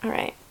All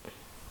right.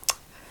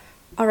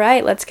 All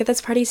right, let's get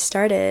this party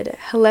started.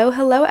 Hello,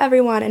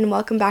 everyone, and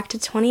welcome back to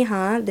 20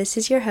 Huh? This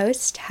is your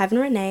host, Heaven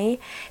Renee.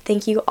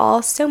 Thank you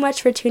all so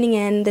much for tuning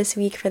in this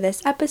week for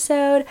this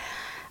episode.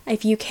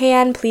 If you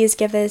can, please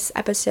give this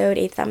episode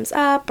a thumbs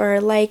up or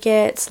like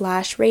it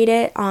 / rate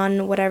it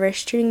on whatever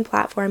streaming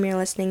platform you're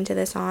listening to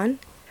this on.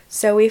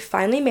 So we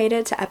finally made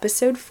it to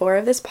episode 4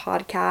 of this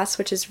podcast,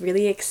 which is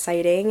really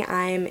exciting.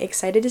 I'm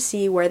excited to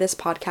see where this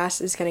podcast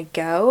is going to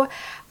go.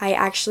 I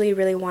actually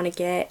really want to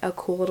get a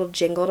cool little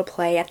jingle to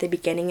play at the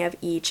beginning of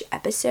each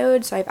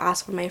episode, so I've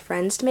asked one of my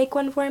friends to make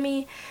one for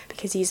me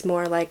because he's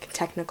more like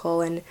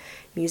technical and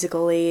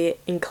musically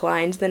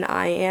inclined than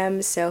I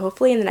am. So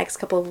hopefully in the next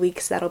couple of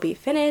weeks that'll be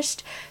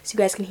finished, so you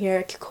guys can hear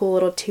a cool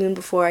little tune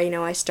before,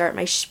 I start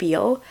my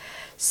spiel.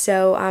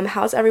 So,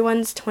 how's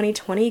everyone's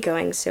 2020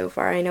 going so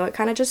far? I know it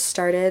kind of just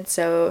started,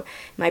 so it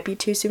might be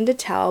too soon to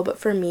tell, but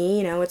for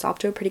me, it's off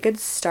to a pretty good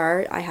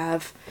start. I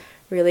have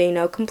really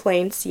no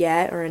complaints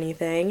yet or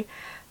anything.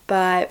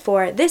 But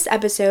for this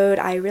episode,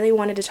 I really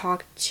wanted to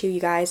talk to you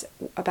guys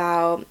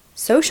about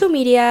social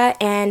media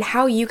and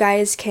how you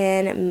guys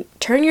can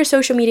turn your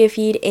social media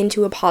feed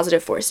into a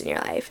positive force in your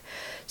life.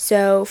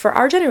 So for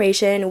our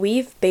generation,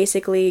 we've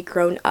basically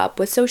grown up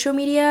with social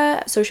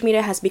media. Social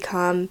media has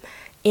become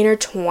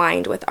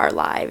intertwined with our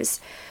lives.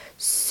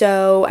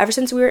 So ever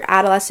since we were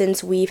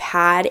adolescents, we've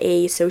had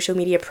a social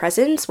media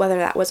presence, whether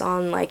that was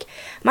on like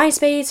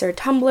MySpace or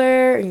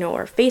Tumblr,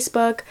 or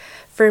Facebook.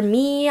 For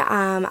me,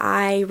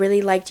 I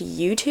really liked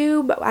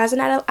YouTube as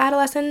an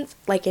adolescent.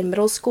 Like in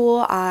middle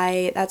school,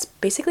 that's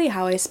basically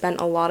how I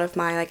spent a lot of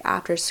my like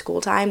after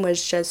school time,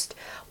 was just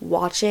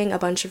watching a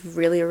bunch of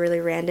really, really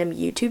random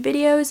YouTube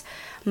videos.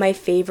 My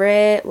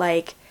favorite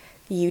like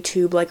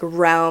YouTube like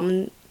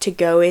realm to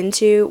go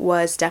into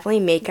was definitely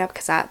makeup,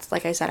 because that's,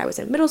 like I said, I was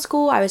in middle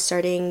school, I was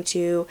starting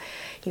to,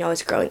 I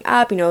was growing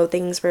up,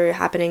 things were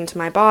happening to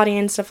my body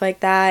and stuff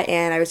like that,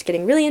 and I was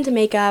getting really into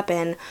makeup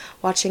and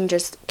watching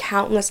just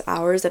countless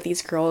hours of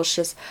these girls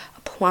just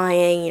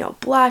applying,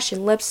 blush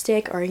and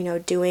lipstick, or,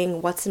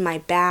 doing what's in my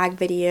bag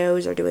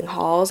videos or doing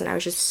hauls, and I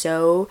was just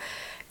so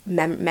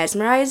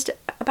mesmerized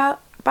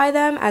by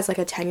them as like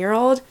a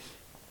 10-year-old.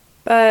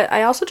 But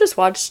I also just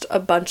watched a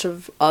bunch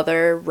of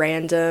other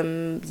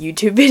random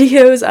YouTube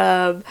videos.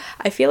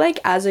 I feel like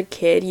as a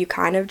kid, you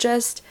kind of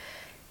just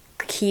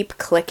keep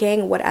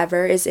clicking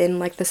whatever is in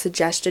like the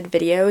suggested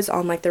videos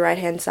on like the right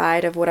hand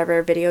side of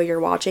whatever video you're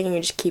watching, and you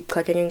just keep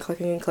clicking and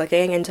clicking and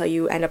clicking until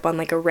you end up on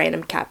like a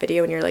random cat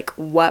video and you're like,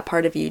 what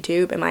part of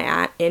YouTube am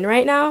I in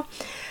right now?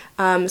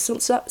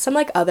 Some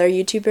like other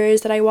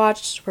YouTubers that I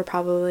watched were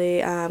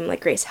probably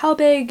like Grace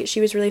Helbig. She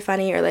was really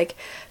funny, or like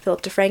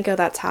Philip DeFranco.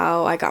 That's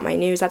how I got my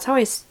news. That's how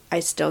I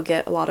still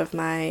get a lot of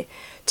my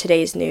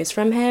today's news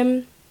from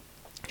him,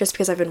 just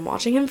because I've been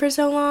watching him for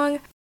so long.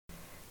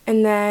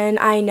 And then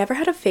I never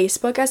had a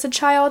Facebook as a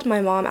child.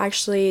 My mom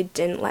actually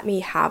didn't let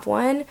me have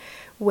one,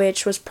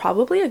 which was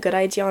probably a good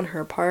idea on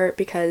her part,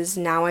 because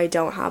now I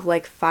don't have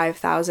like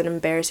 5,000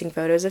 embarrassing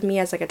photos of me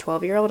as like a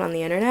 12-year-old on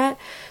the internet.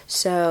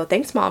 So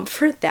thanks, Mom,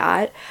 for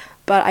that.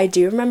 But I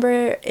do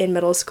remember in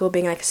middle school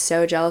being like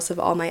so jealous of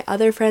all my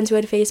other friends who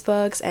had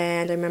Facebooks,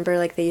 and I remember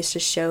like they used to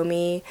show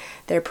me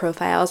their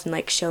profiles and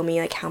like show me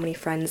like how many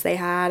friends they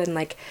had, and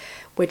like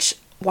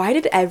why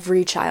did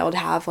every child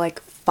have like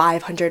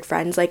 500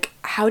 friends? Like,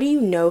 how do you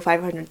know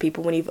 500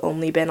 people when you've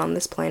only been on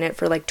this planet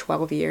for like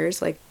 12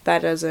 years? Like,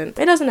 it doesn't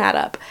add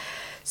up.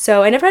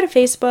 So I never had a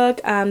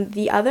Facebook.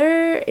 The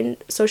other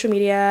social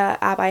media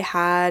app I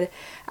had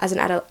as an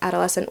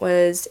adolescent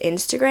was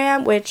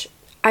Instagram, which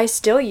I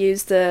still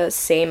use the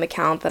same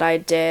account that I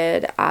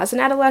did as an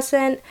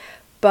adolescent.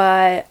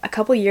 But a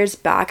couple years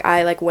back,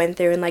 I like went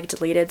through and like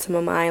deleted some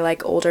of my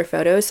like older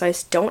photos, so I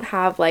don't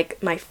have like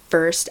my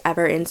first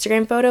ever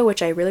Instagram photo,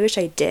 which I really wish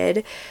I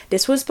did.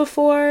 This was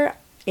before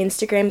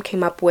Instagram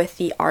came up with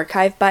the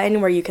archive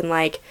button, where you can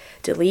like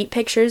delete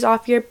pictures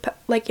off your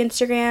like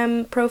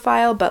Instagram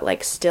profile, but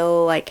like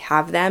still like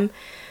have them.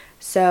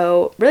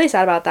 So really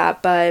sad about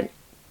that. But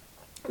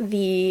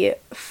the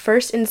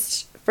first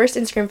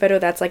Instagram photo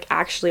that's like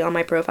actually on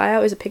my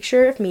profile is a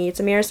picture of me. It's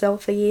a mirror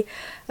selfie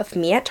of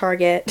me at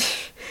Target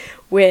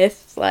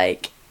with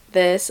like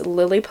this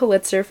Lily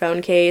Pulitzer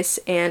phone case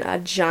and a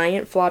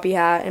giant floppy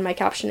hat, and my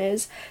caption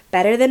is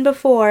 "better than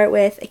before"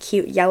 with a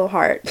cute yellow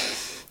heart,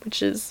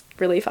 which is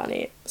really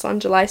funny. It's on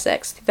July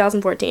 6th,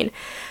 2014.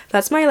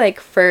 That's my like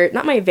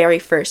not my very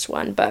first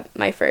one, but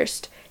my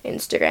first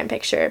Instagram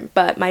picture.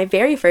 But my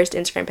very first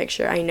Instagram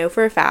picture, I know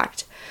for a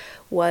fact,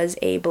 was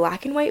a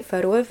black and white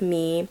photo of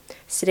me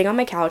sitting on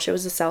my couch. It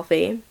was a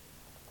selfie,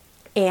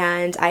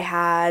 and I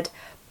had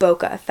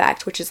bokeh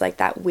effect, which is like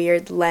that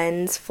weird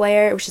lens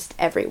flare. It was just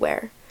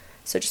everywhere.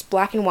 So just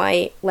black and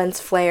white, lens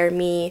flare,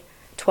 me,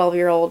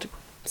 12-year-old,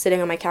 sitting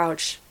on my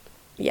couch.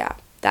 Yeah,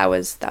 that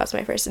was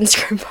my first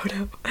Instagram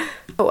photo.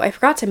 Oh, I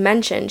forgot to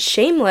mention,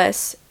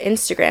 shameless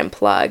Instagram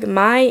plug.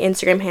 My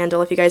Instagram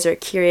handle, if you guys are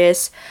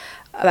curious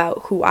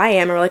about who I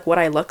am or like what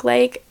I look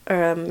like,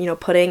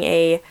 putting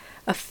a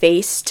a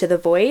face to the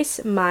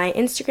voice. My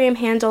Instagram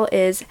handle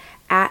is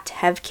at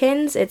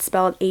Hevkins. It's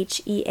spelled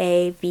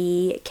Heavkinz.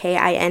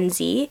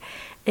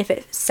 If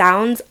it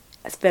sounds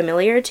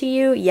familiar to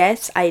you,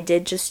 yes, I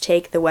did just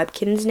take the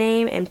Webkinz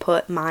name and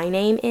put my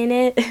name in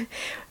it.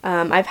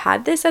 I've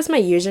had this as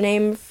my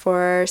username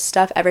for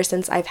stuff ever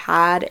since I've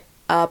had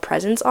a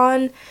presence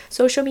on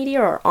social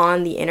media or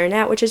on the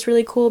internet, which is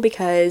really cool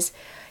because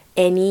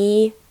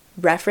any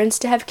reference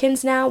to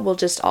Hevkins now will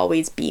just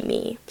always be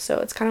me. So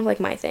it's kind of like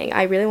my thing.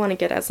 I really want to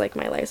get as like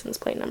my license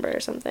plate number or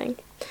something.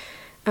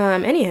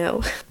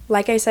 Anywho,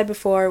 like I said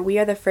before, we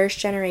are the first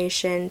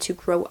generation to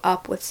grow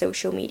up with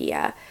social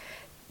media,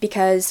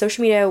 because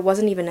social media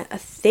wasn't even a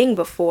thing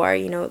before.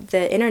 You know,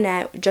 the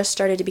internet just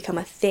started to become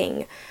a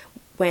thing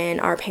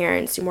when our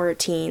parents were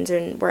teens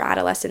and were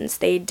adolescents.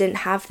 They didn't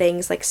have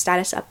things like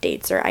status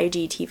updates or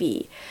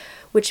IGTV,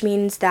 which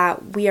means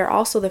that we are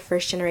also the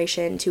first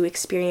generation to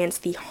experience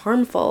the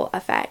harmful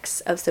effects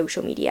of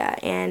social media.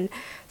 And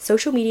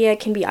social media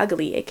can be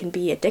ugly, it can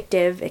be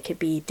addictive, it could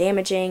be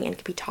damaging, and it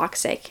could be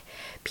toxic.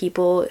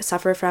 People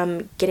suffer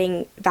from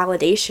getting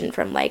validation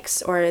from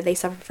likes, or they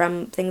suffer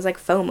from things like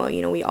FOMO.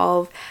 You know, we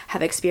all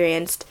have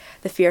experienced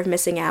the fear of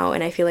missing out,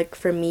 and I feel like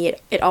for me,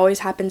 it always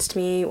happens to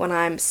me when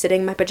I'm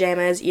sitting in my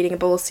pajamas, eating a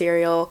bowl of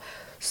cereal,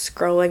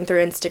 scrolling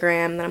through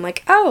Instagram, and I'm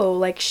like, oh,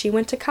 like, she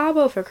went to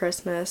Cabo for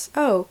Christmas.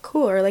 Oh,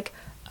 cool. Or like,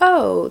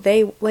 oh,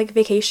 they like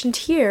vacationed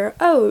here.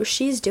 Oh,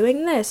 she's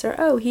doing this, or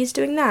oh, he's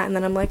doing that. And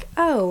then I'm like,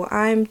 oh,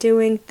 I'm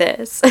doing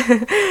this.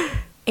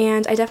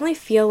 And I definitely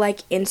feel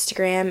like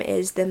Instagram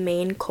is the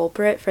main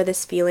culprit for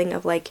this feeling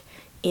of like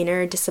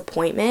inner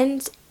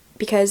disappointment,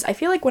 because I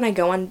feel like when I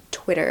go on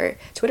Twitter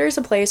is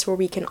a place where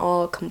we can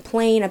all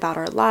complain about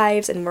our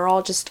lives and we're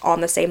all just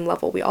on the same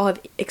level. We all have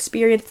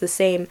experienced the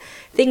same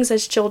things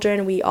as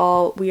children. We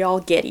all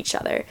get each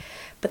other.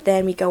 But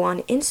then we go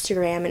on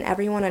Instagram, and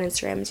everyone on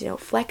Instagram is, you know,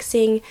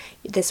 flexing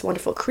this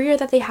wonderful career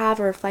that they have,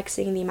 or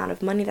flexing the amount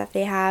of money that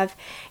they have.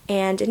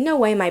 And in no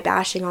way am I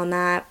bashing on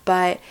that,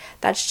 but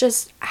that's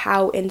just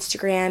how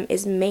Instagram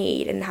is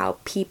made and how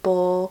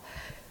people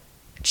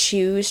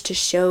choose to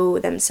show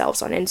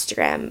themselves on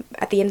Instagram.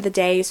 At the end of the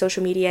day,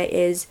 social media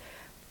is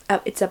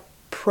it's a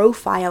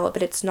profile,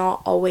 but it's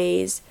not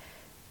always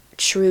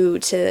true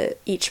to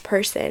each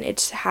person.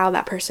 It's how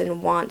that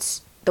person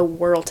wants the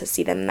world to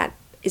see them, and that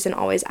isn't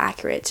always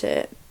accurate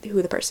to who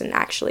the person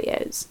actually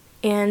is.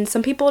 And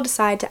some people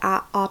decide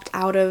to opt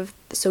out of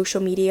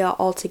social media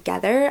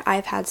altogether.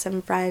 I've had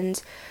some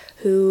friends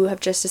who have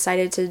just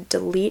decided to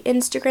delete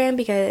Instagram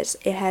because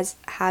it has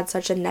had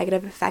such a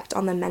negative effect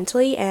on them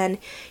mentally. And,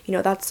 you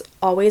know, that's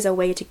always a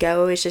way to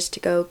go, is just to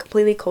go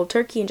completely cold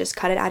turkey and just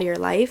cut it out of your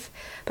life.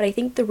 But I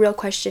think the real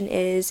question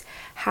is,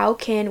 how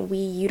can we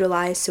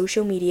utilize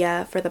social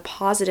media for the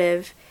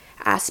positive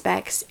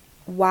aspects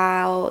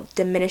while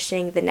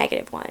diminishing the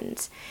negative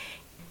ones?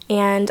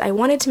 And I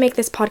wanted to make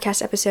this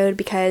podcast episode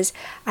because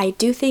I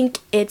do think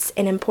it's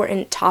an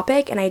important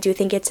topic, and I do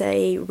think it's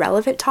a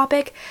relevant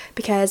topic,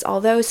 because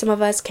although some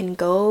of us can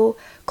go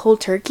cold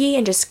turkey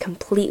and just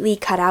completely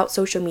cut out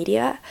social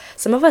media,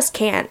 some of us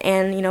can't,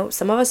 and, you know,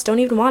 some of us don't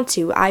even want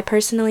to. I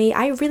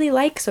really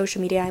like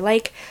social media. I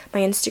like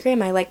my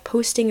Instagram. I like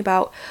posting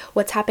about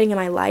what's happening in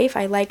my life.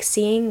 I like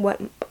seeing what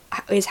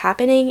is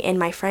happening in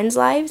my friends'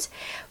 lives.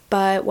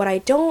 But what I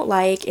don't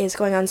like is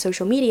going on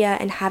social media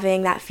and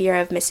having that fear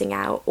of missing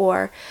out,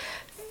 or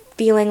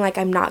feeling like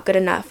I'm not good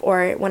enough,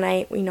 or when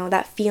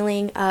that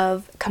feeling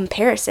of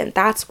comparison.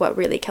 That's what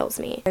really kills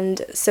me.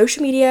 And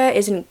social media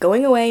isn't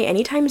going away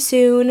anytime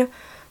soon.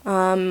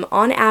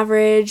 On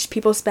average,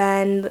 people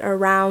spend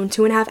around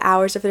 2.5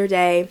 hours of their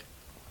day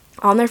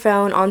on their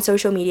phone, on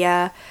social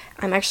media.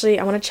 I want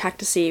to check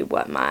to see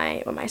what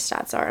my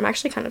stats are. I'm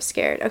actually kind of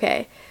scared.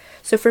 Okay.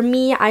 So for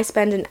me, I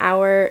spend an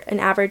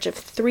average of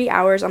 3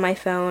 hours on my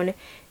phone.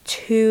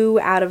 2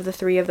 out of the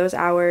 3 of those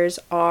hours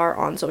are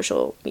on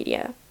social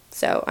media.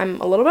 So I'm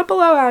a little bit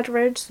below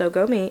average, so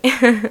go me.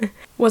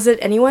 Was it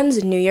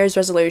anyone's New Year's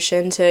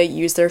resolution to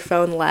use their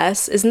phone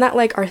less? Isn't that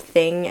like our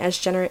thing as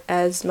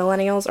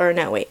millennials? Or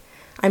no, wait.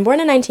 I'm born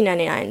in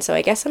 1999, so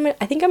I guess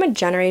I think I'm a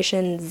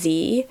Generation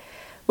Z,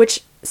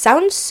 which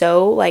sounds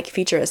so like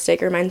futuristic.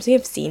 It reminds me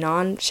of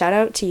Xenon. Shout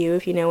out to you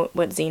if you know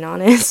what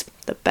Xenon is.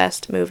 The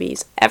best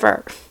movies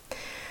ever.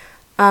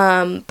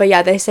 But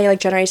yeah, they say like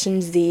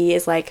Generation Z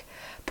is like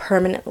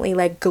permanently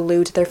like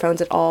glued to their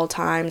phones at all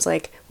times.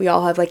 Like, we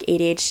all have like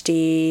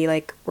ADHD,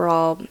 like we're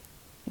all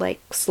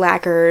like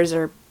slackers,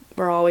 or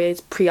we're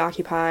always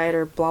preoccupied,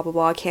 or blah blah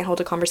blah, can't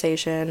hold a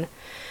conversation,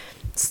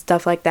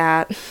 stuff like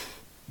that.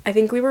 I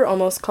think we were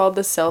almost called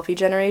the selfie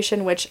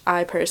generation, which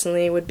I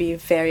personally would be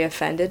very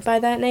offended by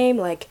that name.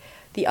 Like,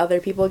 the other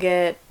people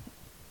get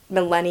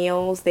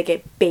millennials, they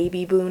get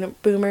baby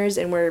boomers,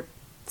 and we're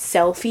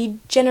selfie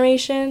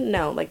generation.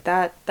 No, like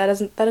that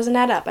doesn't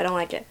add up. I don't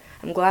like it.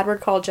 I'm glad we're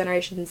called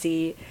Generation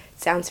Z. It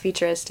sounds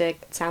futuristic,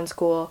 it sounds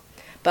cool.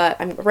 But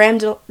I'm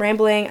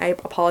rambling, I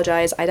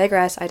apologize, I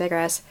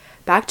digress.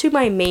 Back to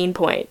my main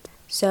point.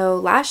 So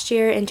last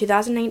year in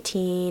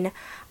 2019,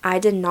 I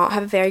did not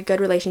have a very good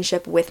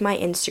relationship with my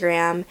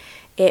Instagram.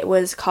 It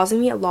was causing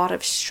me a lot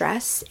of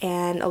stress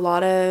and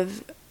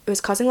it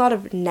was causing a lot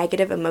of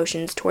negative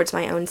emotions towards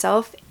my own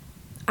self.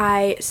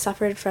 I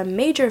suffered from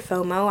major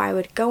FOMO. I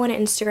would go on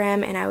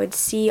Instagram and I would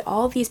see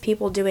all these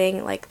people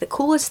doing like the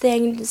coolest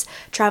things,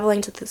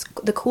 traveling to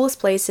the coolest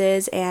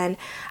places, and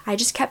I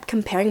just kept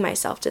comparing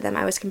myself to them.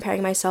 I was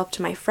comparing myself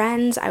to my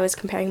friends. I was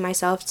comparing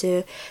myself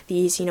to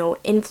these,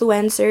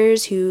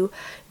 influencers who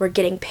were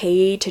getting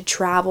paid to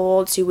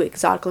travel to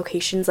exotic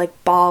locations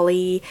like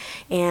Bali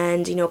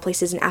and,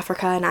 places in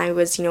Africa, and I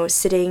was,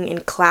 sitting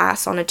in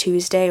class on a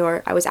Tuesday,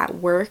 or I was at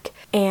work,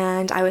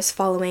 and I was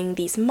following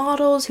these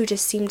models who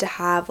just seemed to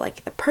have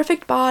like the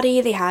perfect body.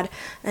 They had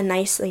a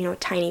nice,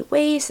 tiny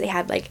waist. They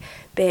had like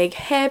big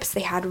hips.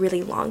 They had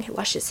really long,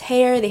 luscious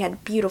hair. They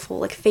had beautiful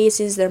like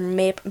faces. Their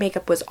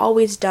makeup was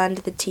always done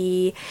to the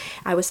T.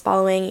 I was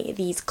following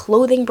these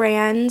clothing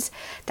brands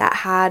that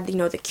had,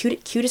 the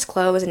cutest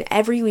clothes, and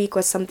every week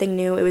was something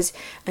new. It was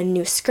a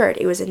new skirt.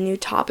 It was a new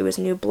top. It was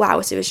a new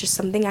blouse. It was just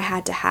something I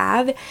had to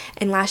have.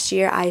 And last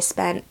year I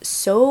spent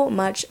so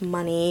much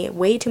money,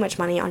 way too much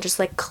money, on just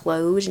like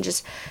clothes and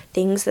just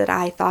things that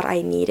I thought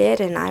I needed.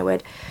 And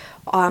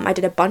I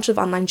did a bunch of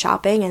online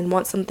shopping, and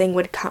once something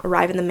would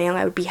arrive in the mail,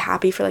 I would be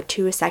happy for like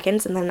 2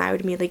 seconds, and then I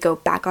would immediately go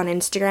back on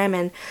Instagram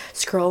and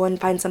scroll and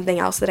find something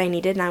else that I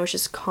needed, and I was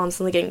just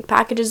constantly getting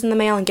packages in the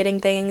mail and getting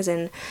things,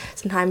 and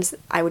sometimes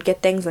I would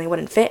get things and they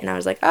wouldn't fit, and I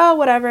was like, oh,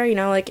 whatever,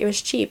 like it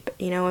was cheap,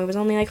 it was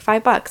only like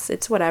 $5,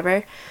 it's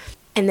whatever.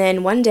 And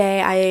then one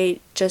day I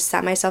just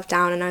sat myself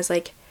down and I was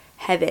like,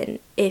 Heaven,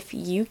 if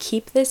you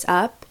keep this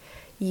up,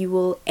 you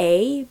will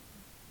A,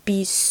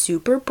 be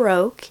super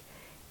broke,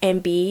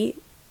 and B,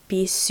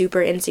 be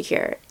super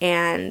insecure,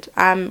 and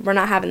we're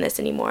not having this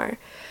anymore.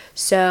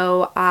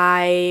 So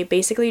I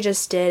basically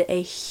just did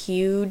a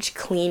huge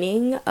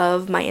cleaning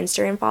of my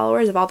Instagram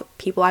followers, of all the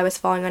people I was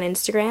following on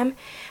Instagram.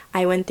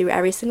 I went through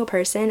every single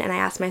person and I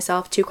asked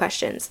myself 2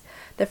 questions.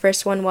 The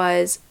first one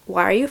was,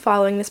 why are you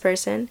following this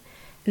person?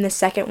 And the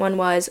second one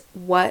was,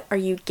 what are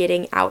you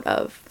getting out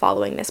of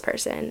following this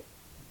person?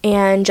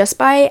 And just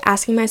by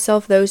asking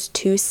myself those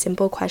 2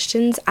 simple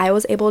questions, I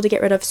was able to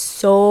get rid of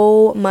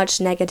so much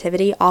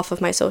negativity off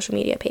of my social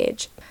media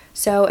page.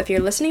 So if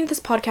you're listening to this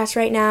podcast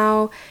right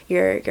now,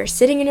 you're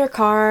sitting in your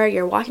car,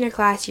 you're walking to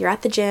class, you're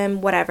at the gym,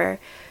 whatever,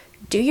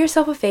 do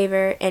yourself a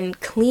favor and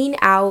clean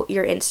out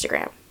your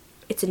Instagram.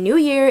 It's a new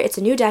year, it's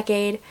a new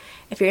decade.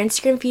 If your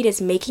Instagram feed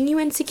is making you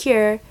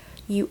insecure,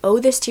 you owe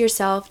this to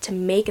yourself to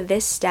make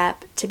this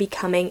step to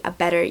becoming a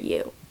better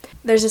you.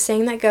 There's a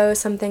saying that goes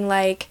something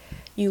like,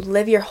 you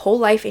live your whole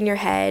life in your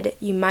head,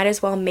 you might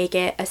as well make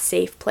it a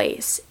safe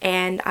place.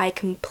 And I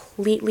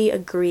completely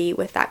agree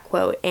with that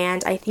quote.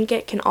 And I think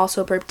it can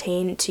also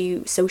pertain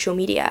to social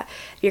media.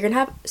 If you're going to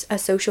have a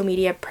social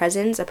media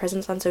presence, a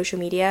presence on social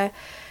media,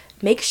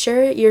 make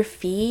sure your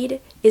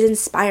feed is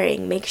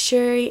inspiring. Make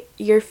sure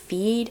your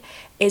feed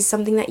is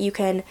something that you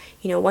can,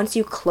 once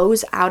you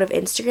close out of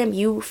Instagram,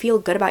 you feel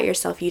good about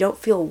yourself. You don't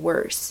feel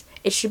worse.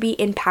 It should be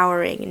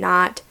empowering,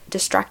 not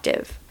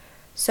destructive.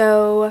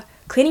 So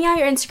cleaning out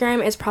your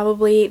Instagram is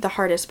probably the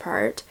hardest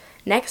part.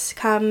 Next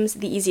comes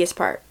the easiest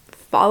part,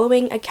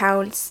 following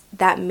accounts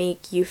that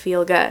make you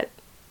feel good.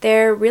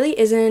 There really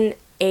isn't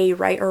a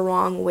right or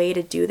wrong way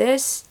to do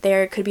this.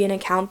 There could be an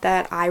account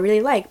that I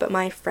really like, but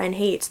my friend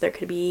hates. There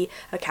could be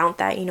an account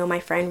that, my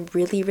friend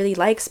really, really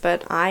likes,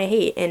 but I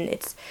hate. And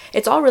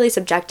it's all really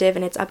subjective,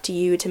 and it's up to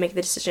you to make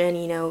the decision,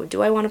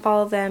 do I want to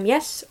follow them?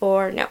 Yes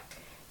or no?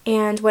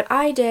 And what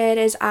I did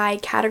is I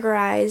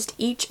categorized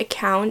each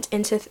account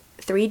into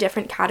 3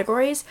 different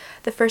categories.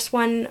 The first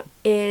one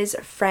is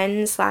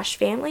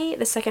friends/family,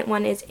 the second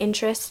one is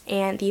interest,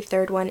 and the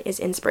third one is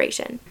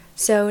inspiration.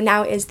 So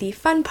now is the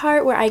fun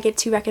part where I get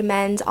to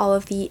recommend all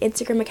of the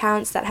Instagram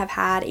accounts that have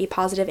had a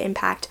positive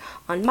impact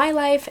on my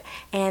life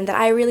and that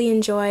I really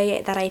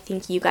enjoy, that I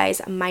think you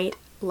guys might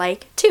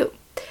like too.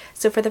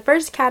 So for the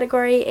first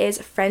category is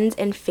friends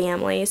and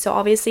family. So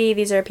obviously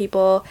these are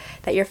people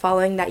that you're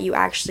following that you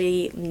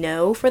actually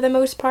know for the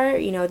most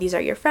part. These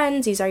are your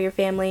friends, these are your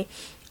family.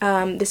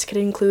 This could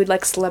include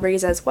like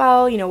celebrities as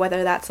well,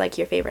 whether that's like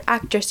your favorite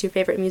actress, your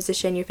favorite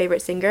musician, your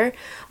favorite singer.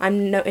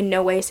 I'm in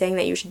no way saying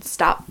that you should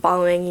stop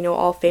following,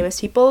 all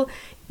famous people.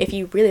 If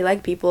you really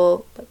like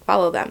people,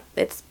 follow them.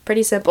 It's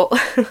pretty simple.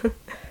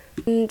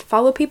 And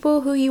follow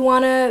people who you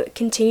want to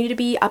continue to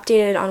be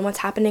updated on what's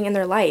happening in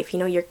their life.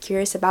 You're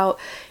curious about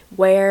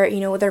where,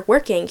 they're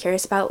working,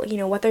 curious about,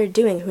 what they're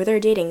doing, who they're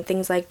dating,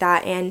 things like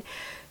that. And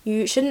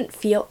you shouldn't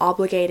feel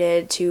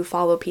obligated to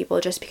follow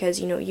people just because,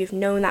 you've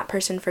known that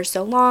person for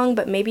so long,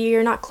 but maybe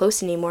you're not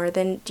close anymore,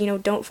 then,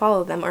 don't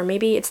follow them. Or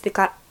maybe it's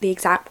the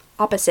exact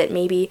opposite.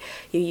 Maybe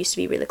you used to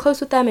be really close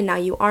with them and now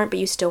you aren't, but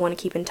you still want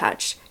to keep in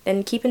touch.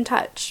 Then keep in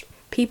touch.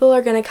 People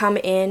are going to come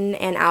in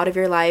and out of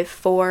your life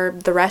for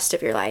the rest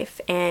of your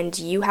life, and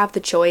you have the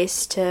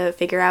choice to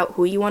figure out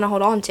who you want to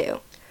hold on to.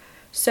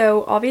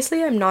 So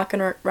obviously I'm not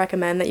going to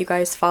recommend that you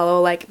guys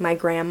follow like my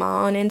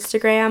grandma on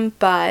Instagram,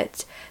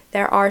 but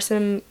There are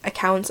some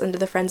accounts under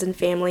the friends and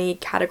family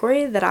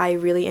category that I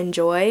really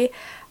enjoy.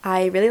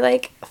 I really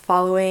like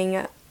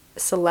following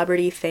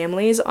celebrity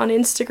families on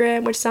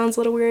Instagram, which sounds a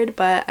little weird,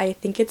 but I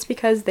think it's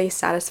because they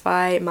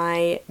satisfy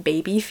my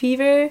baby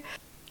fever.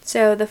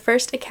 So the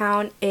first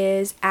account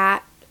is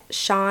at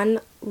Sean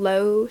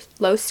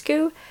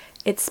Lowescu.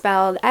 It's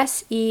spelled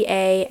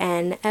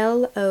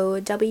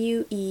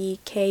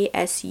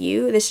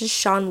SeanLoweksu. This is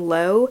Sean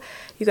Lowe.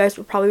 You guys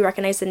will probably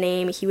recognize the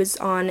name. He was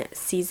on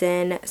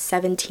season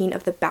 17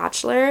 of The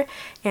Bachelor,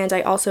 and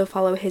I also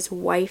follow his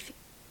wife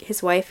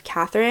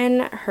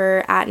Catherine.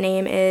 Her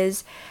 @name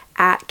is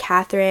at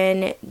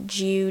Catherine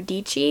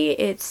Giudici.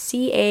 It's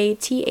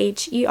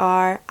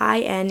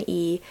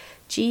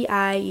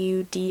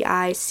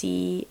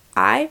CatherineGiudici.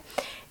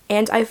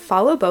 And I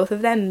follow both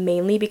of them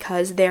mainly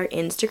because their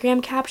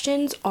Instagram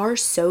captions are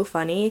so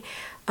funny.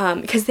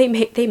 Because they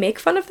make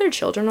fun of their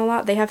children a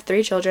lot. They have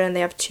 3 children. They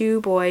have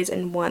 2 boys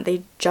and 1.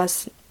 They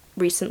just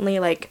recently,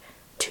 like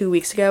 2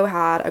 weeks ago,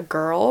 had a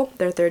girl,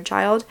 their 3rd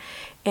child.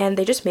 And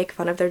they just make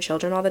fun of their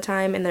children all the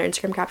time. And their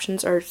Instagram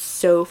captions are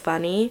so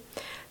funny.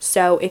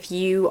 So if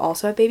you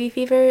also have baby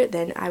fever,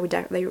 then I would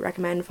definitely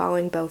recommend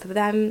following both of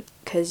them,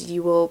 because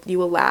you will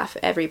laugh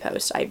every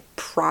post, I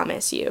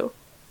promise you.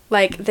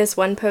 Like, this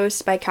one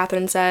post by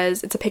Catherine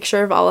says, it's a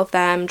picture of all of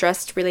them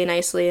dressed really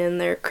nicely in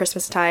their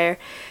Christmas attire,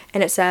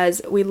 and it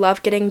says, "We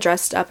love getting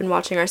dressed up and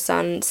watching our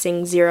son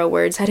sing 0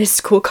 words at his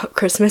school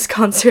Christmas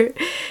concert."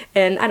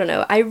 And I don't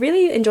know, I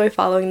really enjoy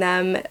following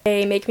them.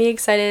 They make me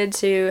excited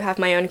to have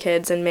my own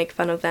kids and make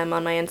fun of them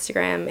on my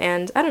Instagram.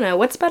 And I don't know,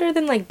 what's better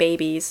than, like,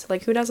 babies?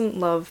 Like, who doesn't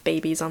love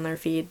babies on their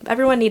feed?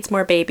 Everyone needs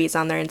more babies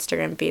on their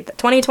Instagram feed.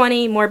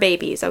 2020, more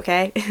babies,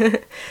 okay?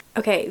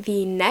 Okay,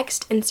 the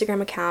next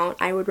Instagram account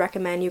I would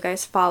recommend you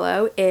guys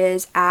follow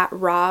is at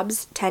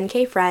Rob's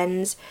 10K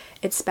Friends.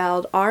 It's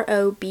spelled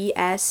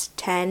ROBS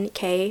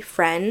 10K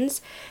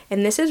Friends,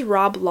 and this is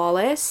Rob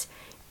Lawless,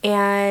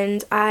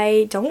 and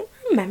I don't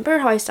remember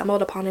how I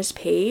stumbled upon his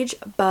page,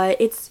 but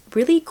it's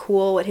really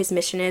cool what his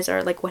mission is,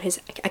 or like what his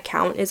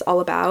account is all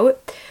about.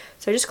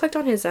 So I just clicked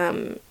on his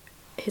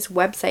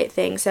website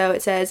thing. So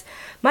it says,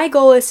 "My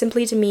goal is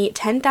simply to meet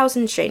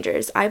 10,000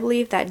 strangers. I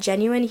believe that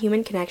genuine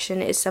human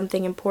connection is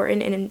something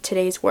important in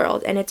today's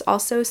world, and it's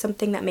also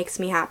something that makes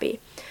me happy.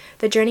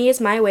 The journey is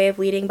my way of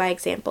leading by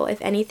example.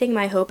 If anything,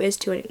 my hope is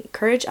to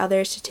encourage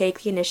others to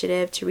take the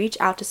initiative to reach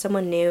out to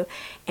someone new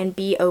and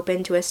be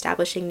open to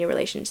establishing new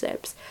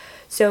relationships."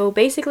 So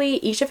basically,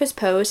 each of his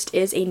posts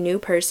is a new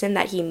person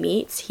that he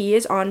meets. He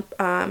is on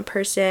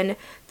person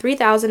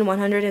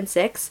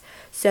 3106.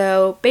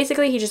 So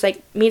basically, he just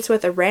like meets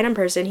with a random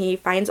person. He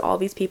finds all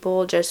these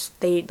people,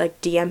 they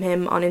like DM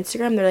him on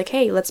Instagram. They're like,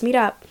 "Hey, let's meet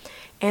up."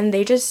 And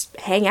they just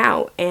hang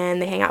out, and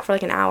they hang out for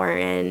like an hour,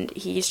 and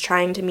he's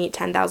trying to meet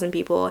 10,000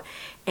 people.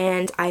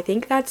 And I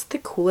think that's the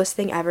coolest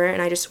thing ever,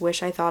 and I just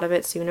wish I thought of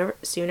it sooner.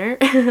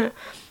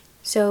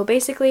 So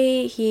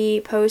basically,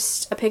 he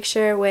posts a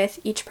picture with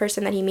each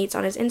person that he meets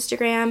on his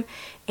Instagram,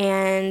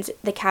 and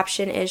the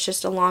caption is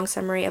just a long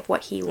summary of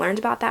what he learned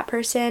about that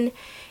person.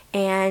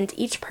 And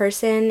each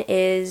person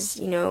is,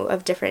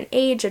 of different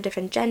age, of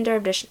different gender,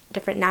 of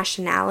different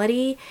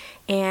nationality,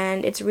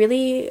 and it's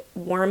really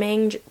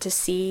warming to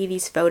see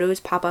these photos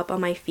pop up on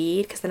my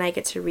feed, because then I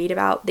get to read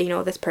about,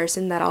 this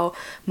person that I'll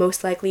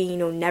most likely,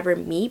 never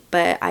meet,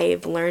 but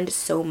I've learned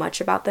so much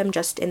about them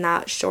just in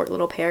that short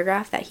little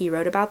paragraph that he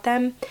wrote about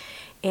them.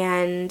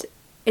 And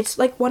it's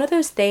like one of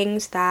those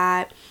things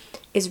that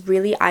is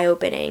really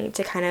eye-opening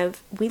to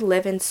we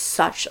live in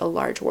such a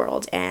large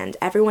world, and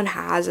everyone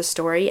has a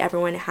story,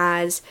 everyone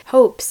has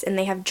hopes, and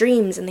they have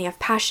dreams, and they have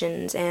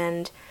passions,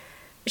 and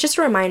it's just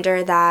a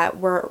reminder that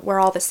we're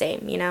all the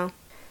same,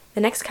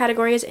 The next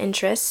category is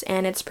interests,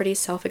 and it's pretty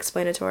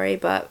self-explanatory,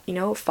 but,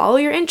 follow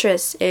your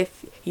interests.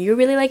 If you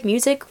really like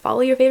music,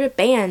 follow your favorite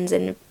bands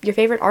and your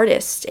favorite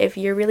artists. If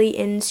you're really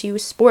into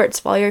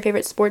sports, follow your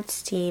favorite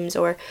sports teams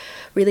or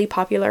really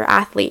popular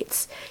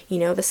athletes.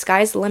 The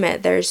sky's the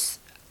limit. There's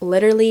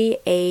literally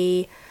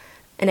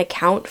an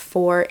account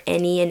for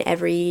any and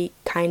every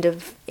kind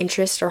of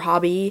interest or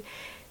hobby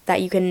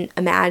that you can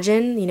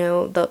imagine.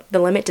 The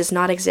limit does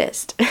not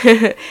exist.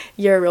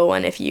 You're a real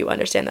one if you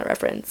understand that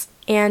reference.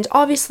 And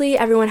obviously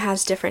everyone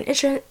has different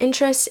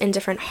interests and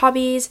different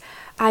hobbies.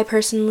 I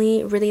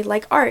personally really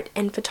like art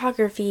and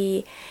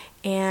photography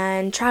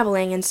and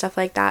traveling and stuff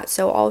like that,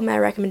 so all of my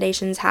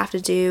recommendations have to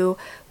do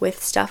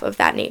with stuff of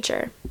that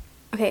nature.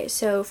 Okay,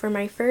 so for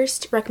my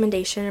first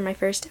recommendation, or my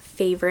first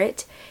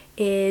favorite,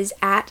 is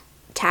at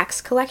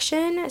Tax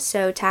Collection.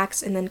 So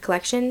tax and then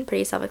collection,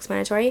 pretty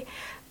self-explanatory.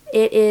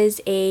 It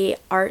is a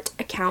art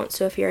account,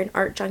 so if you're an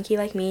art junkie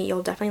like me,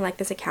 you'll definitely like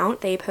this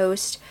account. They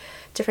post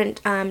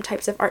different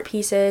types of art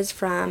pieces,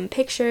 from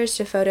pictures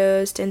to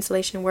photos to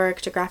installation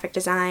work to graphic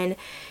design.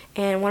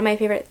 And one of my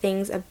favorite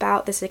things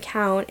about this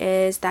account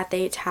is that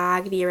they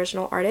tag the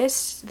original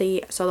artist.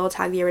 So they'll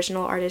tag the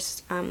original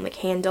artist's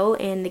handle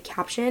in the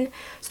caption.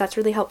 So that's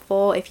really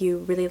helpful if you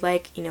really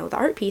like, the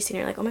art piece, and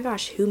you're like, oh my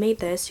gosh, who made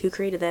this? Who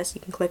created this?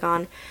 You can click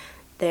on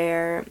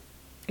their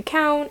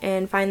account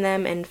and find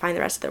them and find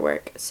the rest of their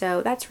work.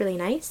 So that's really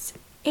nice.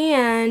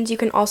 And you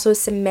can also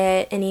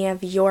submit any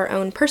of your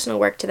own personal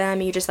work to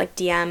them. You just like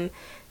DM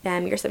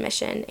them your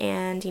submission,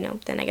 and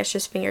then I guess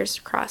just fingers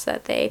crossed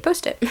that they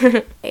post it.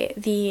 Okay,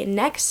 the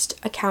next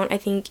account I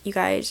think you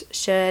guys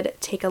should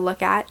take a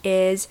look at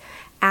is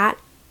at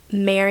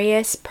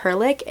Marius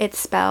Perlich. It's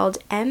spelled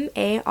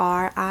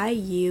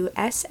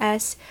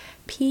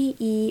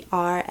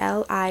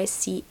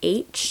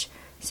MariusSperlich.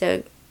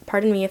 So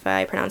pardon me if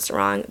I pronounced it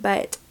wrong,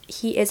 but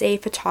he is a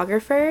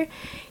photographer,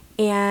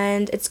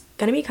 and it's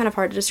gonna be kind of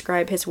hard to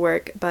describe his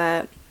work,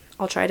 but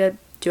I'll try to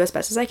do as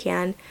best as I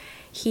can.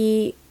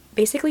 He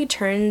basically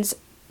turns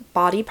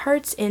body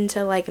parts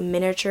into like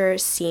miniature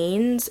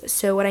scenes.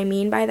 So what I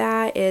mean by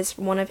that is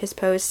one of his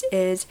posts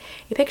is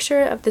a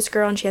picture of this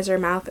girl and she has her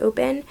mouth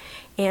open,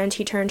 and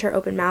he turned her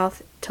open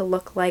mouth to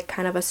look like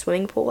kind of a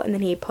swimming pool, and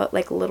then he put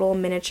like little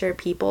miniature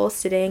people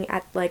sitting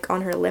at like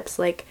on her lips,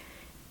 like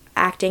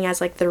acting as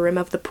like the rim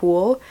of the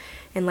pool.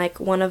 And like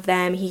one of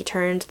them, he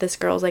turned this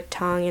girl's like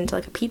tongue into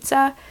like a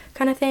pizza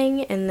kind of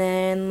thing. And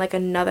then like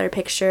another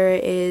picture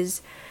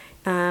is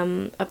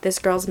of this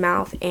girl's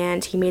mouth,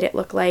 and he made it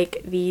look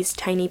like these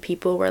tiny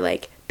people were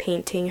like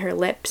painting her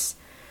lips.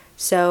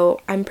 So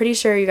I'm pretty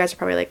sure you guys are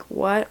probably like,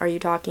 what are you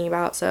talking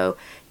about? So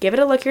give it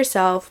a look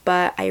yourself.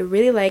 But I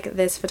really like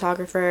this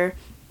photographer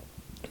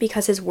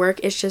because his work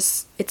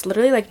is it's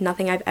literally like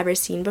nothing I've ever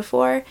seen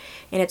before,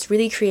 and it's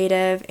really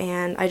creative,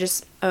 and I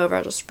just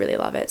overall just really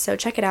love it. So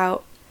check it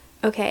out.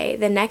 Okay,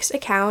 the next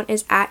account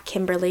is at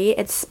Kimberly.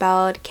 It's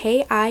spelled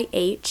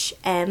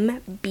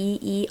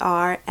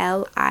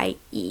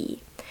KIHMBERLIE.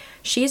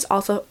 She's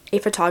also a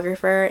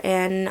photographer,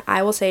 and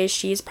I will say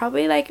she's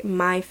probably like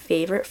my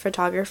favorite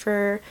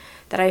photographer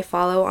that I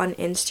follow on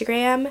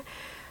Instagram.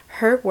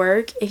 Her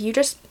work, if you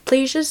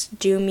please just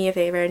do me a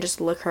favor and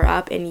just look her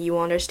up, and you will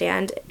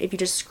understand. If you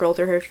just scroll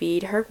through her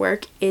feed, her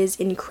work is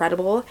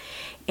incredible.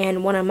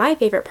 And one of my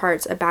favorite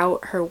parts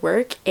about her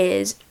work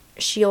is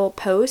she'll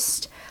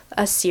post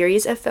a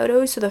series of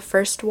photos. So the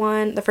first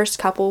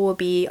couple will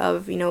be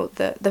of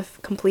the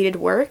completed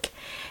work,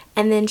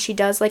 and then she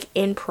does like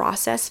in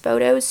process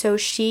photos. So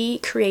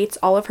she creates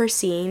all of her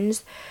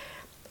scenes.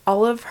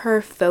 All of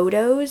her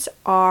photos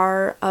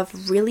are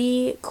of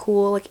really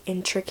cool, like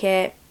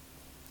intricate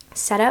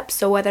setups.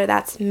 So whether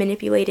that's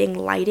manipulating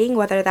lighting,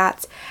 whether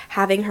that's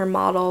having her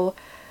model,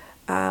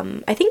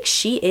 I think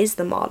she is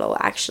the model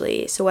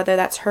actually. So whether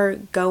that's her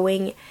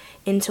going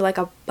into like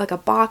a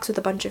box with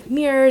a bunch of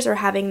mirrors, or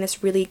having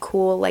this really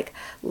cool like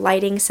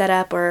lighting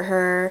setup, or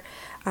her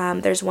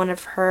there's one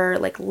of her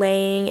like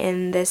laying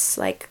in this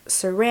like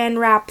saran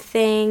wrap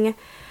thing.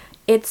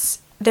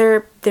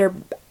 They're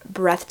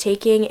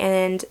breathtaking,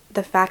 and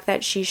the fact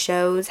that she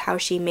shows how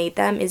she made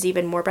them is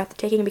even more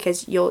breathtaking,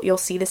 because you'll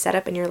see the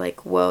setup and you're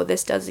like, whoa,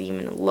 this doesn't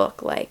even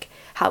look like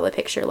how the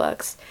picture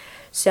looks.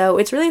 So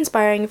it's really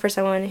inspiring for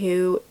someone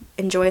who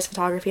enjoys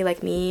photography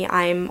like me.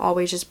 I'm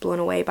always just blown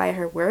away by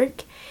her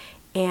work,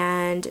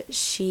 and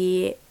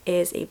she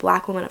is a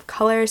Black woman of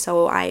color,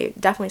 so I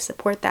definitely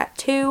support that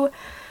too.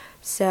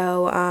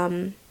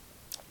 So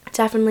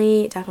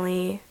definitely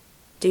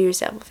do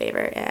yourself a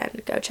favor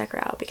and go check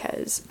her out,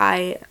 because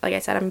like I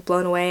said, I'm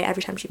blown away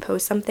every time she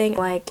posts something.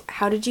 Like,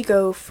 how did you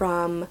go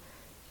from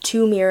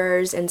 2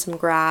 mirrors and some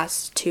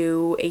grass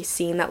to a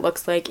scene that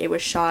looks like it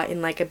was shot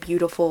in like a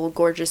beautiful,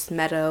 gorgeous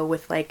meadow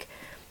with like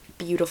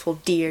beautiful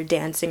deer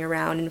dancing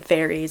around and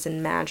fairies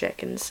and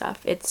magic and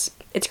stuff? It's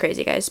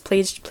crazy, guys.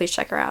 Please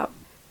check her out.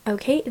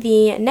 Okay,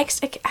 the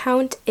next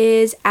account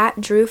is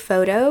at Drew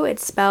Photo.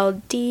 It's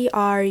spelled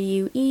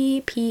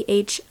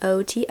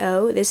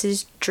DRUEPHOTO. This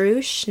is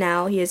Drew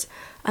Schnell. He is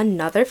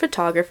another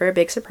photographer.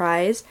 Big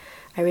surprise.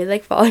 I really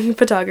like following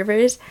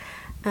photographers.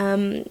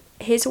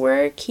 His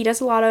work, he does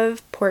a lot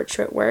of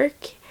portrait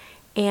work,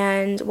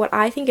 and what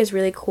I think is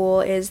really cool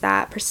is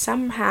that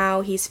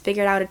somehow he's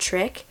figured out a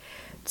trick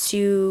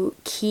to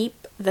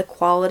keep the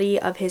quality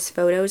of his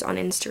photos on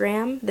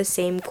Instagram the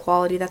same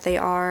quality that they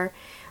are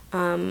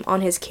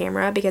on his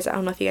camera, because I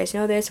don't know if you guys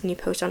know this, when you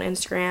post on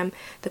Instagram,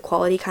 the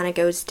quality kind of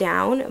goes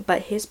down,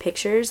 but his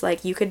pictures,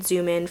 like, you could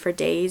zoom in for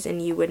days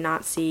and you would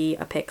not see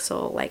a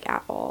pixel, like,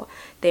 at all.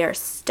 They are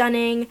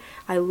stunning.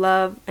 I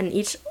love, and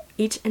each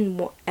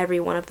and every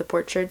one of the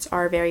portraits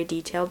are very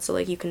detailed, so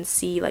like you can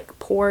see like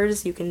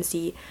pores, you can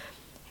see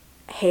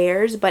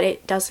hairs, but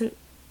it doesn't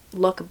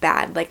look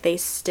bad. Like, they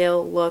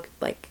still look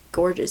like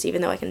gorgeous,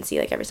 even though I can see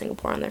like every single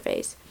pore on their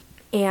face.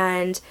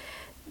 And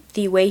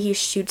the way he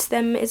shoots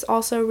them is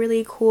also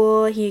really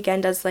cool. He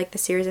again does like the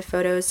series of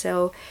photos,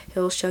 so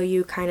he'll show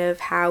you kind of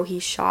how he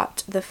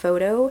shot the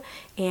photo,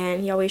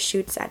 and he always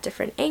shoots at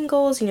different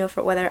angles,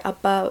 for whether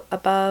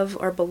above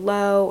or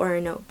below,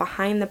 or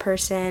behind the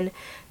person.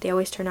 They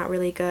always turn out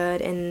really good,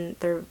 and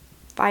they're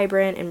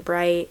vibrant and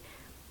bright.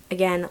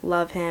 Again,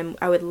 love him.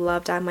 I would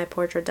love to have my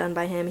portrait done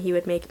by him. He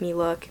would make me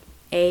look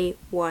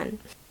A1.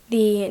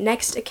 The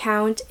next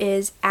account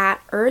is at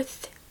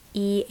Earth,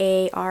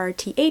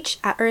 EARTH,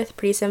 at Earth.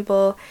 Pretty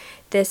simple.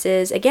 This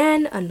is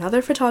again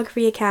another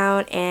photography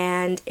account,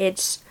 and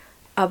it's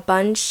a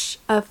bunch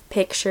of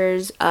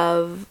pictures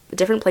of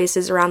different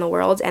places around the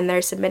world, and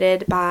they're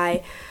submitted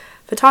by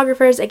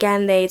photographers.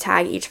 Again, they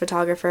tag each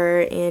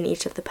photographer in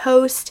each of the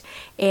posts,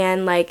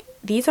 and like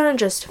these aren't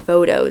just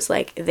photos,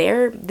 like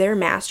they're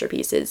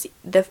masterpieces.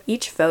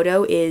 Each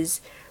photo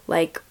is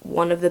like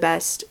one of the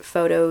best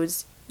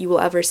photos you will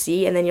ever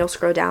see, and then you'll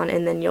scroll down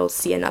and then you'll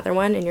see another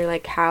one and you're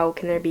like, how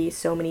can there be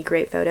so many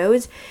great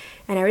photos?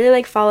 And I really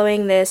like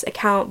following this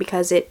account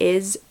because it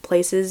is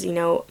places, you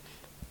know,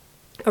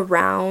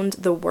 around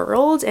the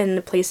world,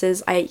 and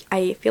places I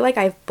feel like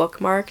I've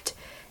bookmarked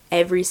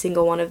every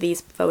single one of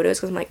these photos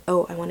because I'm like,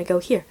 oh, I want to go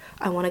here,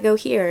 I want to go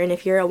here. And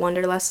if you're a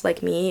wanderlust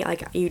like me,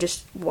 like you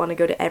just want to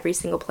go to every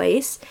single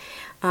place.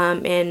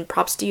 And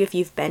props to you if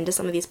you've been to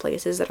some of these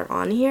places that are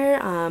on here.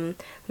 Let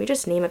me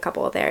just name a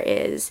couple.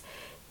 There's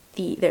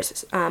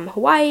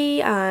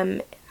Hawaii,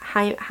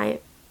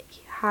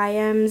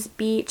 Hyams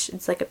Beach.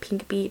 It's like a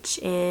pink beach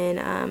in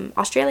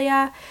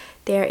Australia.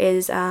 There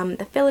is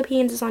the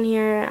Philippines is on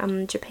here,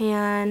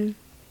 Japan,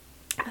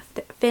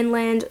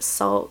 Finland,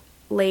 Salt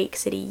Lake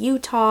City,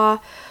 Utah,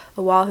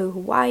 Oahu,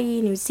 Hawaii,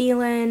 New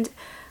Zealand,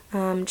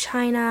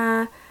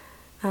 China,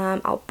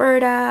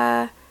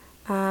 Alberta,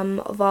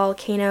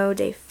 Volcano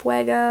de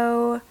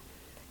Fuego,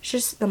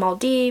 just the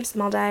Maldives,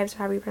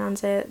 however you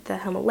pronounce it, the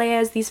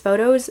Himalayas. These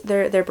photos,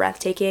 they're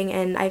breathtaking,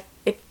 and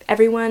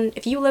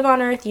if you live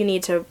on Earth, you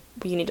need to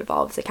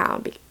follow this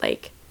account.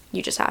 Like,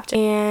 you just have to.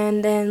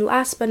 And then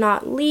last but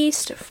not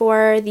least,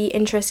 for the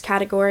interest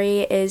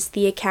category is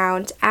the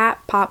account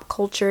at Pop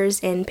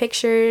Cultures in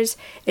Pictures.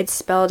 It's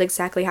spelled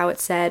exactly how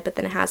it's said, but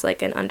then it has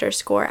like an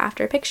underscore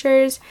after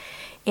pictures.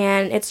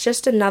 And it's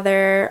just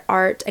another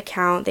art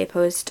account. They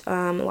post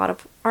a lot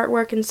of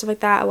artwork and stuff like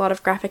that, a lot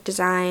of graphic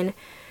design,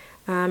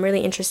 really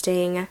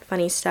interesting,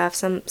 funny stuff,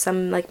 some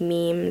like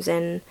memes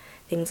and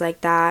things like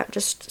that.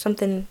 Just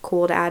something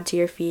cool to add to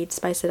your feed,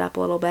 spice it up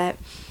a little bit.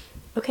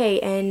 Okay,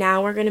 and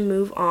now we're going to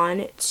move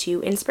on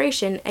to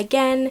inspiration.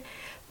 Again,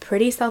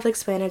 pretty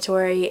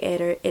self-explanatory.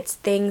 It's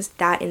things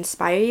that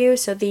inspire you.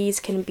 So these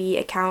can be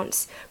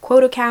accounts,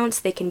 quote accounts,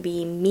 they can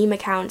be meme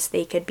accounts,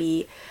 they could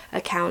be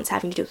accounts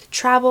having to do with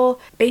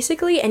travel.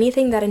 Basically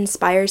anything that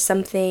inspires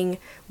something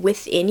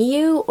within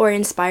you or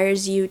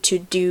inspires you to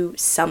do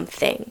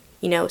something,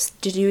 you know,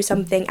 to do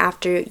something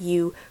after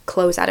you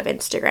close out of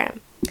Instagram.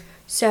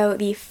 So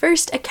the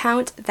first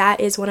account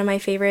that is one of my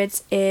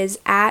favorites is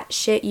at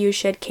Shit You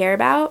Should Care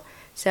About.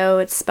 So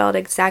it's spelled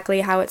exactly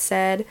how it's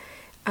said.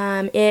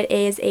 It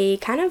is a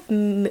kind of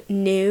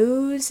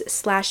news/media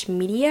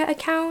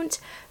account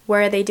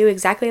where they do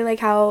exactly like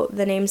how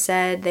the name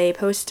said. They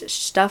post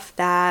stuff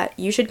that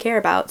you should care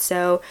about.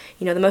 So,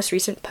 you know, the most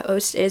recent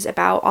post is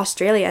about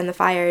Australia and the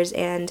fires,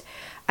 and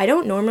I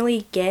don't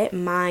normally get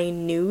my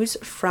news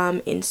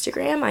from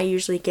Instagram. I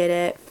usually get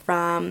it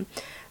from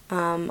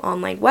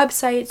online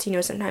websites, you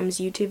know, sometimes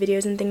YouTube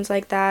videos and things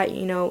like that,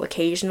 you know,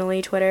 occasionally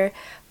Twitter,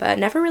 but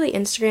never really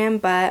Instagram.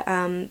 But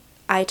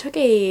I took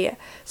a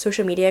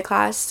social media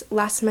class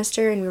last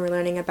semester, and we were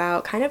learning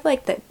about kind of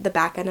like the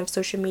back end of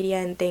social media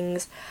and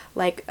things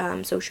like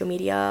social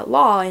media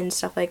law and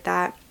stuff like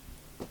that.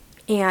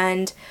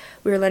 And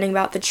we were learning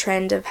about the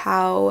trend of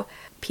how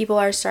people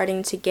are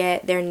starting to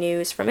get their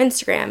news from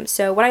Instagram.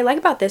 So what I like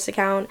about this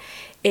account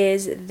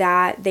is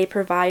that they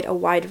provide a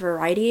wide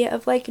variety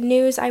of like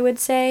news, I would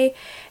say.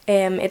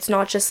 It's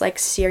not just like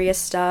serious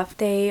stuff.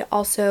 They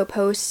also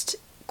post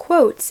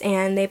quotes,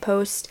 and they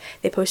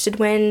posted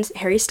when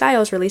Harry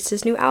Styles released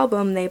his new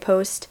album. They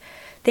post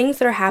things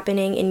that are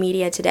happening in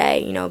media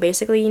today, you know,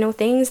 basically, you know,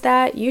 things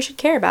that you should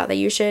care about, that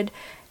you should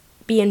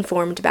be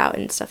informed about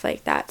and stuff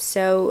like that.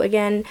 So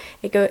again,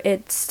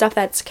 it's stuff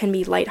that can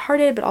be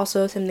lighthearted, but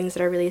also some things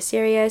that are really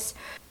serious.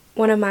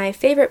 One of my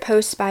favorite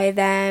posts by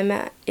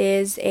them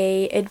is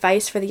a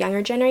advice for the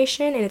younger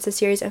generation, and it's a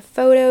series of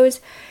photos.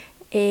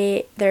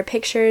 They're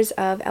pictures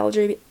of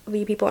elderly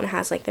people, and it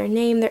has like their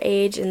name, their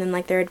age, and then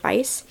like their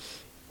advice.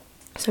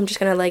 So I'm just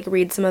gonna like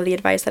read some of the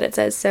advice that it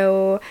says.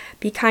 So,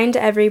 be kind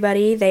to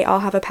everybody, they all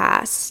have a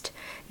past.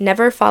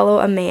 Never follow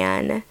a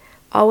man.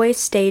 Always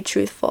stay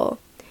truthful.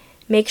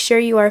 Make sure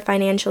you are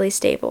financially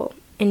stable.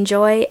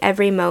 Enjoy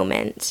every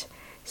moment.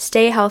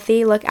 Stay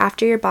healthy, look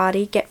after your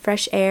body, get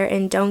fresh air,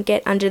 and don't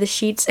get under the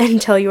sheets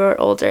until you are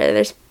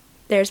older.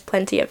 There's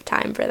plenty of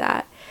time for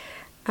that.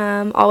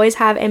 Always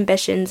have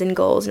ambitions and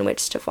goals in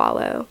which to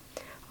follow.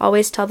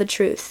 Always tell the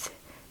truth.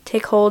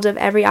 Take hold of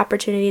every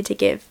opportunity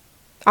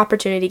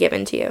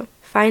given to you.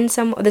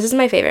 This is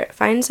my favorite.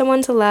 Find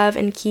someone to love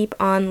and keep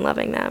on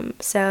loving them.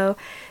 So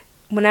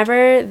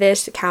whenever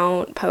this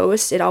account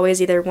posts, it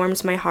always either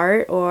warms my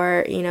heart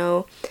or, you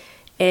know,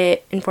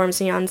 it informs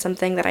me on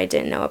something that I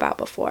didn't know about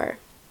before.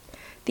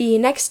 The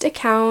next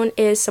account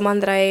is someone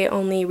that I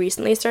only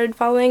recently started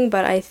following,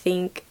 but I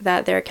think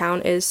that their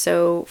account is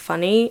so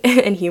funny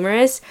and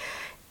humorous.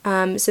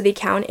 So the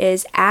account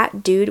is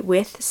at dude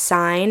with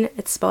sign.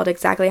 It's spelled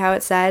exactly how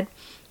it said.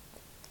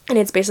 And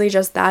it's basically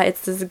just that.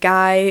 It's this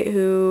guy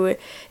who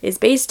is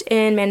based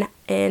in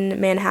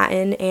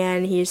Manhattan,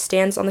 and he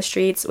stands on the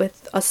streets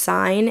with a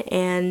sign,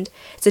 and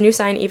it's a new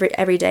sign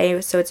every day,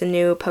 so it's a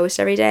new post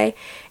every day.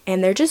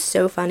 And they're just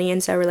so funny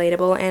and so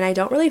relatable. And I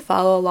don't really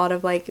follow a lot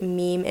of like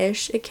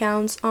meme-ish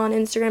accounts on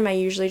Instagram. I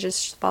usually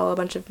just follow a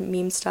bunch of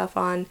meme stuff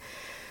on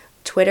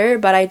Twitter,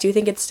 but I do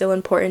think it's still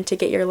important to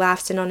get your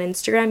laughs in on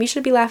Instagram. You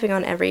should be laughing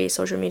on every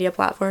social media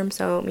platform,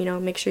 so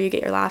make sure you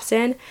get your laughs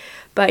in.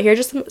 But here are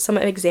just some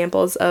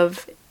examples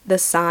of the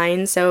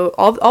sign. So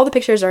all the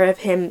pictures are of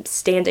him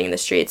standing in the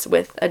streets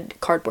with a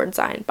cardboard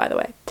sign, by the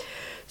way.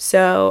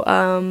 So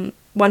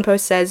one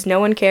post says, "No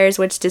one cares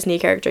which Disney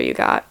character you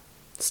got.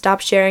 Stop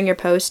sharing your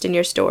post in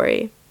your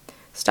story.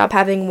 Stop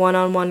having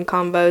one-on-one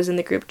combos in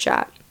the group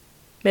chat.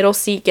 Middle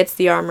seat gets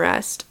the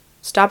armrest.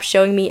 Stop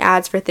showing me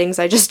ads for things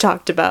I just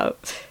talked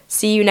about.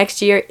 See you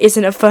next year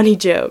isn't a funny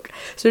joke."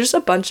 So just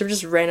a bunch of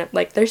just random,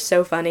 like, they're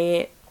so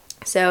funny.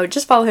 So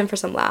just follow him for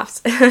some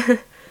laughs.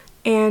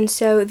 And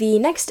so the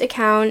next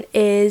account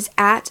is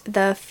at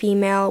the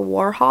Female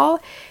Warhol.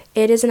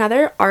 It is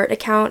another art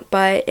account,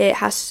 but it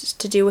has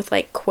to do with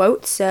like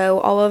quotes. So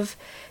all of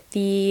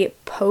the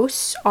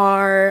posts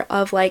are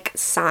of like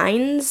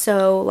signs,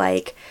 so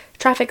like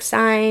traffic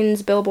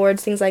signs,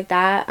 billboards, things like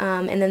that,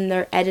 and then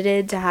they're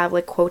edited to have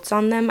like quotes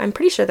on them. I'm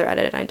pretty sure they're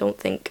edited. I don't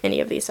think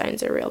any of these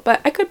signs are real, but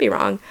I could be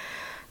wrong.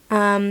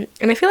 And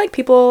I feel like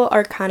people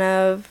are kind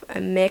of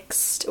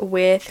mixed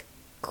with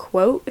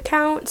quote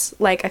accounts.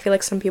 Like, I feel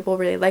like some people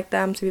really like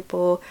them, some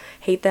people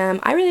hate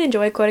them. I really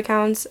enjoy quote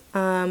accounts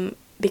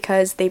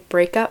because they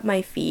break up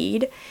my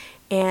feed,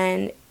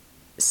 and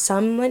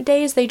some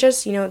days they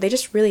just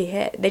really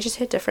hit. They just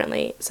hit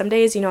differently. Some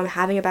days, I'm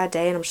having a bad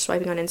day and I'm just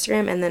swiping on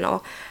Instagram, and then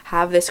I'll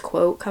have this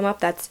quote come up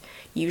that's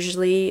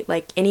usually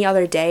like any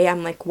other day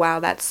I'm like, wow,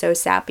 that's so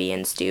sappy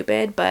and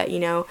stupid. But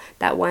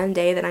that one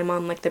day that I'm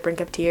on like the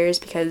brink of tears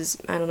because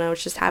I don't know,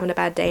 it's just having a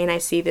bad day, and I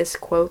see this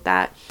quote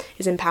that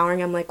is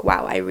empowering, I'm like,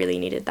 wow, I really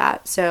needed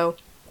that. So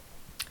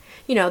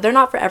they're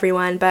not for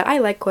everyone, but I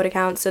like quote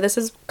accounts, so this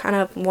is kind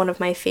of one of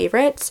my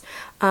favorites.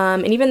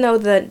 And even though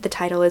the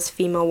title is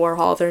Female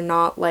Warhol, they're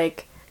not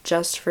like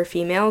just for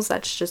females.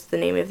 That's just the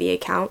name of the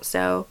account,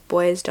 so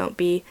boys, don't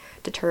be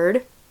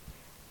deterred.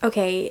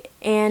 Okay,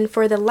 and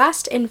for the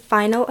last and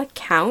final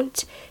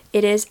account,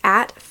 it is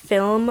at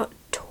Film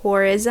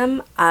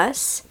Tourism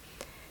Us.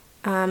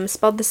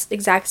 Spelled the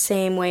exact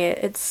same way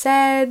it's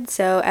said,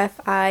 so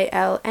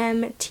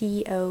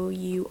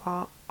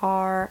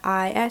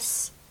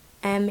FilmTourismus.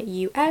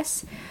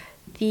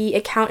 The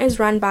account is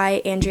run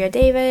by Andrea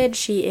David.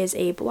 She is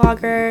a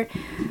blogger.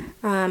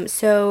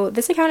 So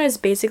this account is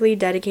basically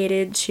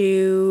dedicated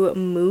to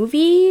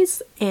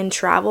movies and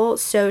travel.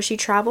 So she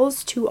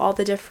travels to all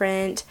the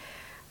different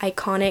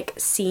iconic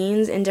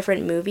scenes in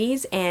different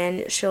movies,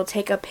 and she'll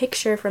take a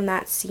picture from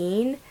that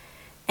scene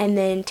and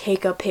then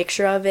take a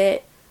picture of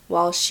it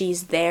while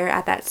she's there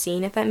at that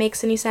scene, if that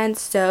makes any sense.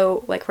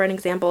 So, like, for an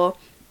example,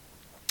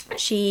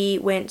 she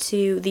went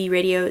to the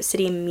Radio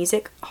City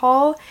Music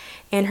Hall,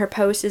 and her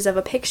post is of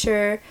a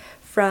picture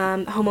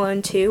from Home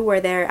Alone 2 where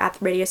they're at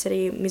the Radio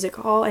City Music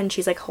Hall, and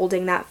she's like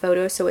holding that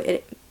photo so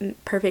it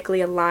perfectly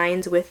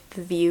aligns with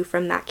the view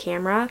from that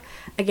camera.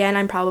 Again,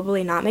 I'm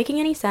probably not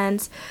making any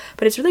sense,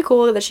 but it's really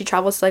cool that she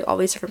travels to like all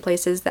these different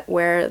places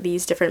where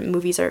these different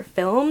movies are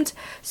filmed.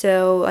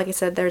 So like I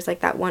said, there's like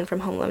that one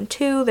from Home Alone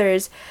 2,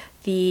 there's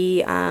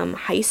the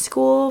high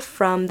school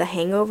from The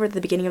Hangover,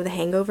 the beginning of the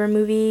Hangover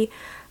movie.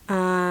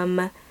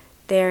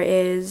 There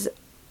is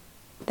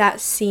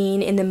that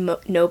scene in the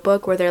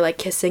Notebook where they're like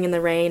kissing in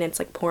the rain and it's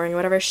like pouring or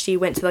whatever. She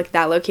went to like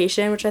that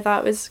location, which I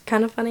thought was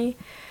kind of funny.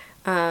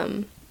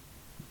 But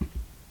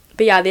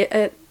yeah,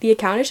 the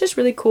account is just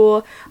really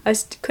cool. I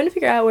couldn't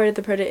figure out where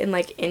to put it in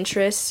like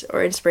interests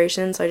or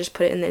inspiration, so I just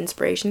put it in the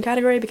inspiration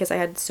category because I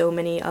had so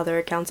many other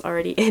accounts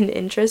already in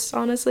interests,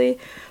 honestly.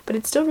 But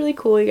it's still really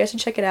cool. You guys should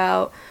check it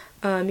out.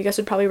 You guys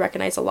would probably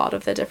recognize a lot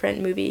of the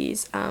different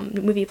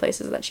movie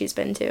places that she's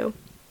been to.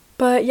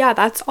 But yeah,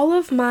 that's all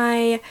of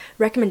my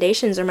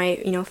recommendations or my,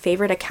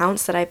 favorite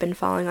accounts that I've been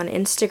following on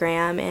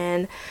Instagram.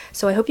 And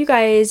so I hope you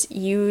guys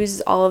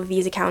use all of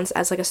these accounts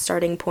as like a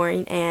starting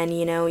point, and,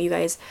 you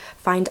guys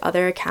find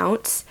other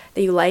accounts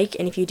that you like.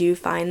 And if you do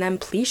find them,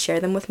 please share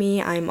them with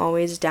me. I'm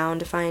always down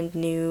to find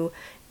new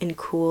and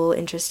cool,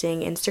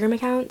 interesting Instagram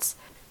accounts.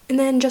 And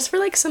then just for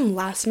like some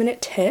last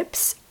minute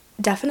tips,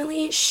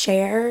 definitely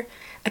share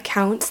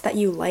accounts that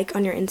you like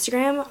on your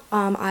Instagram.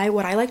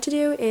 What I like to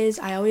do is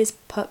I always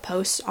put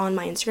posts on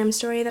my Instagram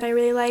story that I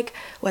really like,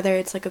 whether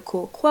it's like a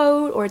cool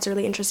quote or it's a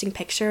really interesting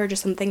picture or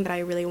just something that I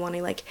really want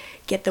to like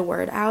get the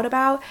word out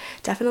about.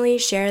 Definitely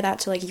share that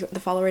to like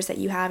the followers that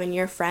you have and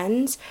your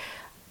friends.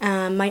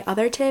 My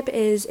other tip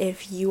is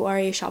if you are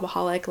a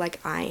shopaholic like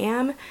I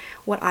am,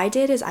 what I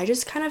did is I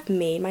just kind of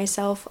made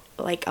myself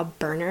like a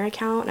burner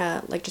account,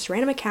 like just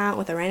random account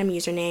with a random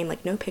username,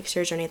 like no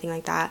pictures or anything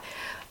like that,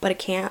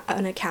 but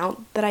an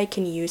account that I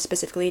can use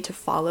specifically to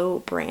follow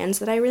brands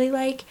that I really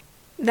like.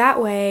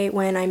 That way,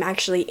 when I'm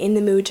actually in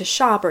the mood to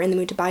shop or in the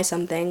mood to buy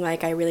something,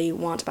 like I really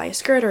want to buy a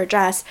skirt or a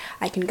dress,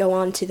 I can go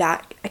on to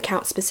that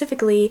account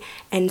specifically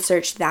and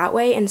search that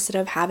way instead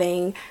of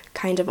having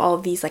kind of all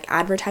of these like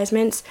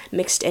advertisements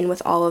mixed in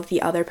with all of the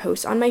other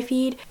posts on my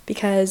feed.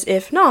 Because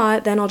if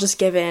not, then I'll just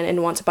give in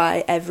and want to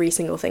buy every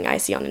single thing I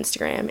see on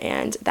Instagram,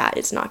 and that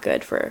is not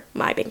good for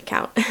my bank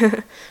account.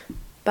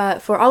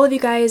 But for all of you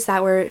guys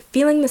that were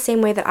feeling the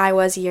same way that I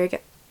was a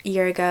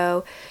year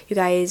ago, you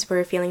guys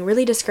were feeling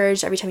really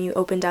discouraged every time you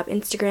opened up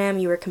Instagram,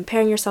 you were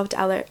comparing yourself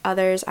to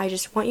others, I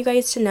just want you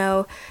guys to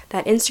know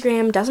that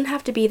Instagram doesn't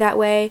have to be that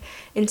way.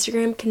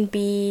 Instagram can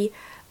be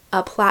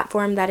a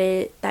platform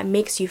that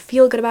makes you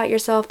feel good about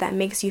yourself, that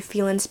makes you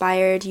feel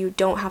inspired. You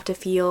don't have to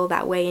feel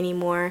that way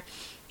anymore.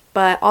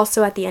 But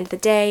also at the end of the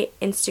day,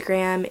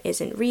 Instagram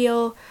isn't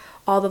real.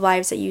 All the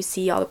lives that you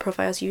see, all the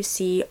profiles you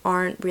see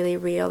aren't really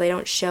real. They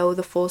don't show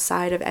the full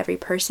side of every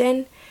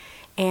person.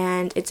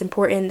 And it's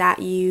important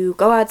that you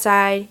go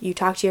outside, you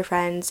talk to your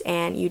friends,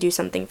 and you do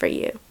something for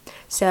you.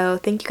 So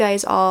thank you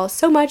guys all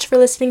so much for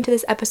listening to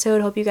this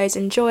episode. Hope you guys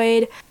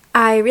enjoyed.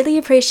 I really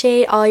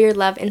appreciate all your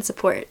love and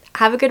support.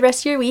 Have a good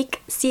rest of your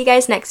week. See you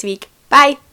guys next week. Bye!